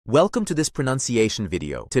Welcome to this pronunciation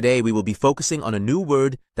video. Today we will be focusing on a new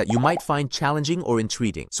word that you might find challenging or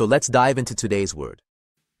intriguing. So let's dive into today's word.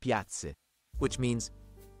 Piazze, which means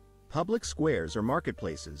public squares or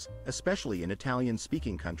marketplaces, especially in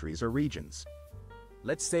Italian-speaking countries or regions.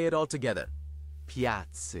 Let's say it all together.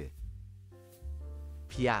 Piazze.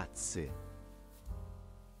 Piazze.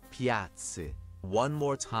 Piazze. One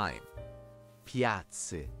more time.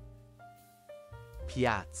 Piazze.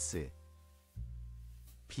 Piazze.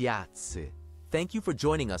 Piazze. Thank you for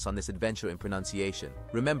joining us on this adventure in pronunciation.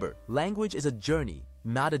 Remember, language is a journey,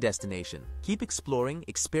 not a destination. Keep exploring,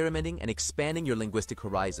 experimenting, and expanding your linguistic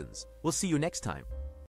horizons. We'll see you next time.